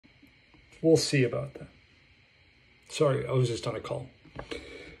We'll see about that. Sorry, I was just on a call.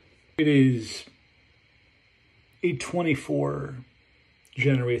 It is 8:24,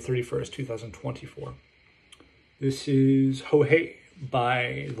 January 31st, 2024. This is Ho Hey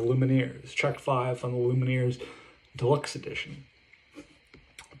by the Lumineers, track 5 on the Lumineers Deluxe Edition.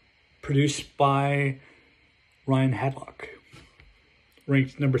 Produced by Ryan Hadlock.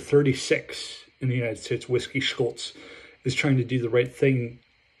 Ranked number 36 in the United States, Whiskey Schultz is trying to do the right things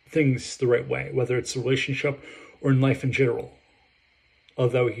the right way, whether it's a relationship or in life in general.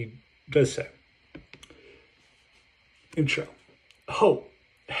 Although he does say. Intro. Ho,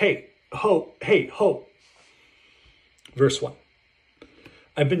 hey, ho, hey, ho. Verse 1.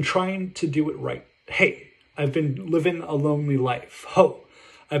 I've been trying to do it right. Hey, I've been living a lonely life. Ho,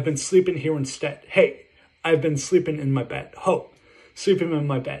 I've been sleeping here instead. Hey, I've been sleeping in my bed. Ho, sleeping in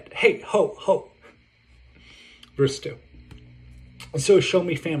my bed. Hey, ho, ho. Verse 2. So show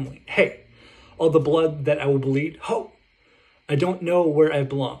me family. Hey, all the blood that I will bleed. Ho, I don't know where I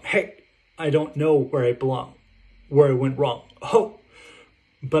belong. Hey, I don't know where I belong, where I went wrong. Ho,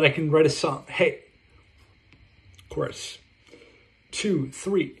 but I can write a song. Hey. Chorus. 2,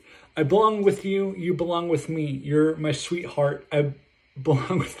 3. I belong with you, you belong with me. You're my sweetheart. I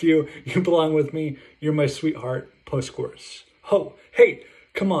belong with you, you belong with me. You're my sweetheart. Post-chorus. Ho, hey,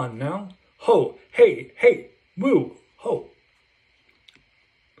 come on now. Ho, hey, hey, woo, ho.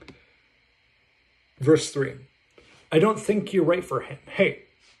 Verse 3. I don't think you're right for him. Hey,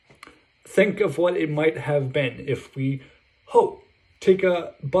 think of what it might have been if we, ho, take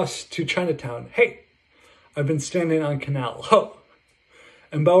a bus to Chinatown. Hey, I've been standing on Canal. Ho.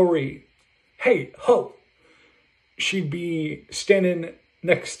 And Bowery. Hey, ho. She'd be standing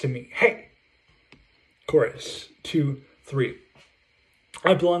next to me. Hey. Chorus. 2, 3.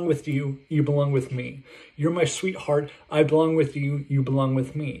 I belong with you. You belong with me. You're my sweetheart. I belong with you. You belong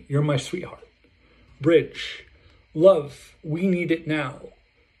with me. You're my sweetheart. Bridge. Love. We need it now.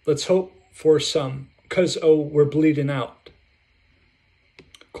 Let's hope for some. 'Cause, oh, we're bleeding out.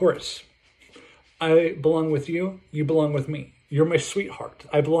 Chorus. I belong with you, you belong with me. You're my sweetheart.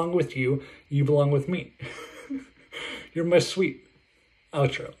 I belong with you, you belong with me. You're my sweet.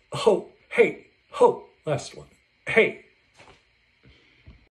 Outro. Ho, hey, ho. Last one. Hey.